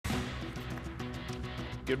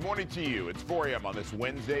Good morning to you. It's 4 a.m. on this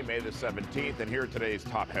Wednesday, May the 17th, and here are today's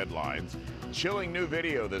top headlines. Chilling new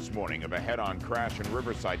video this morning of a head-on crash in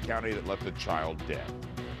Riverside County that left a child dead.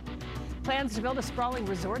 Plans to build a sprawling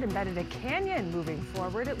resort embedded in a canyon moving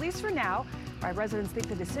forward, at least for now. Why residents think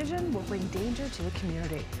the decision will bring danger to the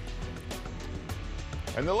community.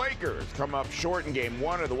 And the Lakers come up short in Game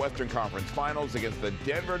 1 of the Western Conference Finals against the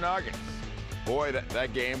Denver Nuggets. Boy,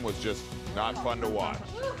 that game was just not fun to watch.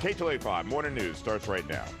 Ktla Dt Morning News starts right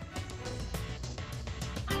now.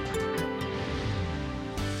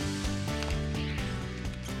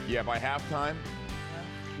 Yeah, by halftime.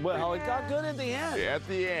 Well, it got good at the end. Yeah, at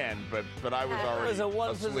the end, but I was already It was a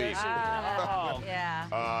one asleep. possession.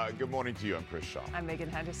 Yeah. Good morning to you. I'm Chris Shaw. I'm Megan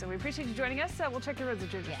Henderson. We appreciate you joining us. We'll check your roads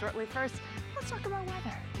and dangers shortly. First, let's talk about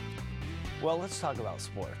weather. Well, let's talk about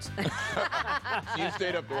sports. You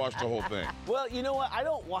stayed up to watch the whole thing. Well, you know what? I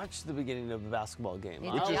don't watch the beginning of the basketball game.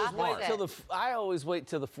 Which is smart. I always wait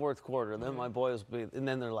till the fourth quarter. Then my boys and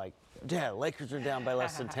then they're like, "Dad, Lakers are down by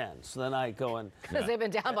less than 10." So then I go and Because they've been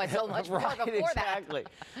down by so much right, before exactly.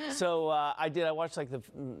 So I did. I watched like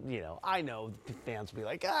I know fans will be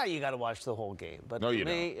like, you got to watch the whole game. But No, you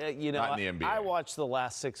me, don't. Not in the NBA. I watched the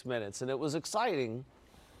last 6 minutes and it was exciting.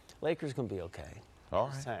 Lakers can be okay. All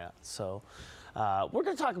right. So we're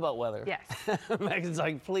going to talk about weather. Yes. Megan's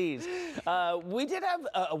like, please. We did have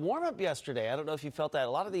a warm-up yesterday. I don't know if you felt that. A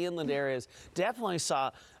lot of the inland areas definitely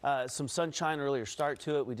saw some sunshine earlier start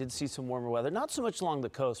to it. We did see some warmer weather. Not so much along the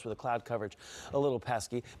coast where the cloud coverage a little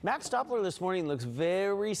pesky. Max Doppler this morning looks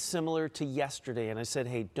very similar to yesterday. And I said,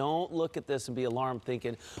 hey, don't look at this and be alarmed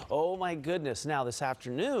thinking, oh, my goodness. Now, this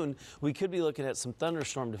afternoon, we could be looking at some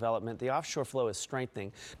thunderstorm development. The offshore flow is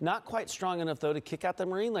strengthening. Not quite strong enough, though, to kick out the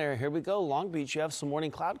marine layer. Here we go. Long Beach, you have some morning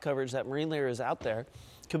cloud coverage. That marine layer is out there.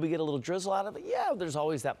 Could we get a little drizzle out of it? Yeah, there's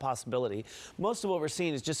always that possibility. Most of what we're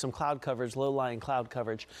seeing is just some cloud coverage, low-lying cloud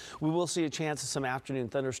coverage. We will see a chance of some afternoon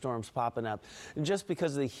thunderstorms popping up just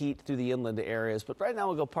because of the heat through the inland areas. But right now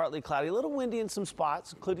we'll go partly cloudy, a little windy in some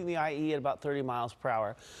spots, including the IE at about 30 miles per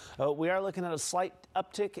hour. We are looking at a slight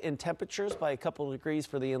uptick in temperatures by a couple of degrees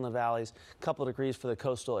for the inland valleys, a couple of degrees for the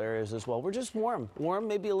coastal areas as well. We're just warm,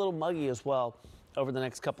 maybe a little muggy as well over the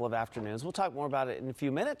next couple of afternoons. We'll talk more about it in a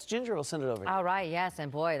few minutes. Ginger will send it over. All right, yes,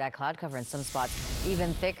 and boy, that cloud cover in some spots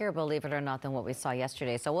even thicker, believe it or not, than what we saw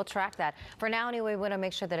yesterday. So we'll track that. For now, anyway, we want to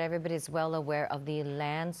make sure that everybody's well aware of the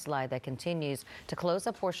landslide that continues to close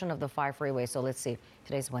a portion of the 5 freeway. So let's see,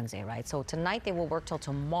 today's Wednesday, right? So tonight they will work till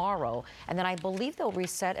tomorrow, and then I believe they'll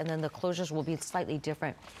reset, and then the closures will be slightly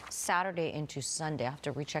different Saturday into Sunday. I have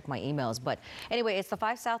to recheck my emails. But anyway, it's the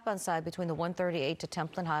 5 southbound side between the 138 to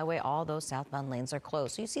Templin Highway. All those southbound lanes are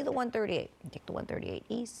closed. So you see the 138, you take the 138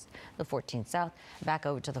 east, the 14 south, back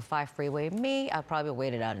over to the 5 freeway. I'll probably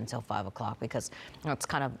wait it out until 5 o'clock because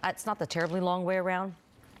it's not the terribly long way around.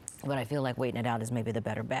 But I feel like waiting it out is maybe the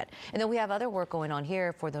better bet. And then we have other work going on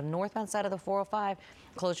here for the northbound side of the 405.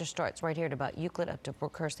 Closure starts right here at about Euclid up to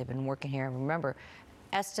Brookhurst. They've been working here. Remember,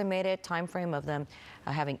 estimated time frame of them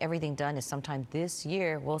having everything done is sometime this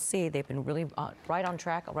year. We'll see. They've been really right on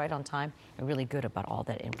track, right on time, and really good about all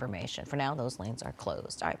that information. For now, those lanes are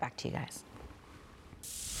closed. All right, back to you guys.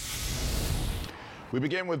 We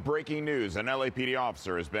begin with breaking news. An LAPD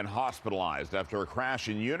officer has been hospitalized after a crash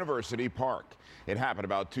in University Park. It happened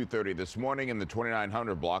about 2:30 this morning in the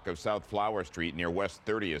 2900 block of South Flower Street near West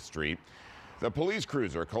 30th Street. The police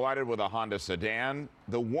cruiser collided with a Honda sedan.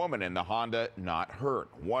 The woman in the Honda not hurt.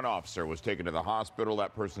 One officer was taken to the hospital.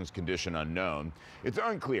 That person's condition unknown. It's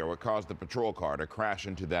unclear what caused the patrol car to crash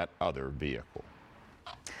into that other vehicle.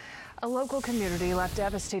 A local community left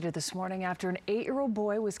devastated this morning after an 8-year-old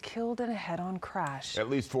boy was killed in a head-on crash. At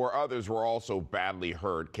least 4 others were also badly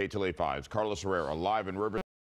hurt. Ktla Dt Carlos Herrera live in Riverside.